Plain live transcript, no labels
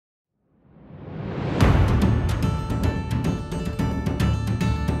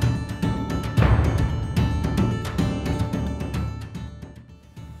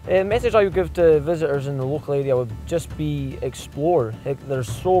The message I would give to visitors in the local area would just be explore. There's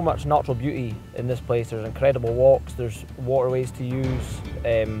so much natural beauty in this place. There's incredible walks, there's waterways to use,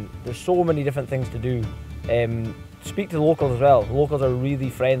 there's so many different things to do. Speak to the locals as well. The locals are really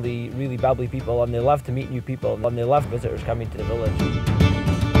friendly, really bubbly people, and they love to meet new people, and they love visitors coming to the village.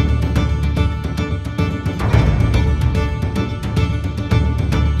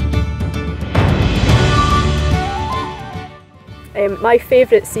 My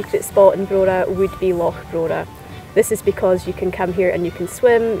favourite secret spot in Brora would be Loch Brora. This is because you can come here and you can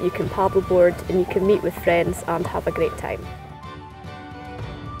swim, you can paddleboard, and you can meet with friends and have a great time.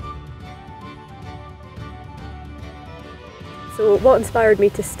 So what inspired me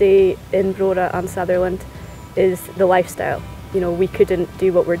to stay in Brora and Sutherland is the lifestyle. You know, we couldn't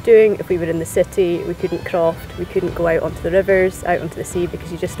do what we're doing if we were in the city, we couldn't croft, we couldn't go out onto the rivers, out onto the sea,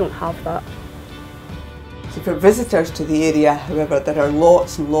 because you just don't have that. So for visitors to the area, however, there are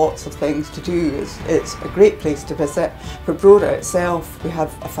lots and lots of things to do. It's a great place to visit. For Brora itself, we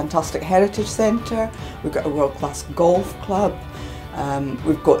have a fantastic heritage centre, we've got a world-class golf club,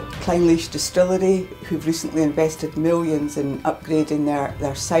 we've got Clynelish Distillery, who've recently invested millions in upgrading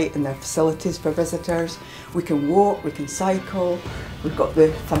their site and their facilities for visitors. We can walk, we can cycle, we've got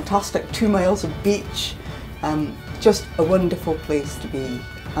the fantastic 2 miles of beach, just a wonderful place to be.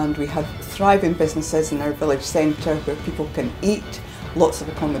 And we have thriving businesses in our village centre where people can eat, lots of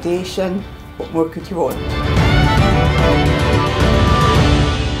accommodation. What more could you want?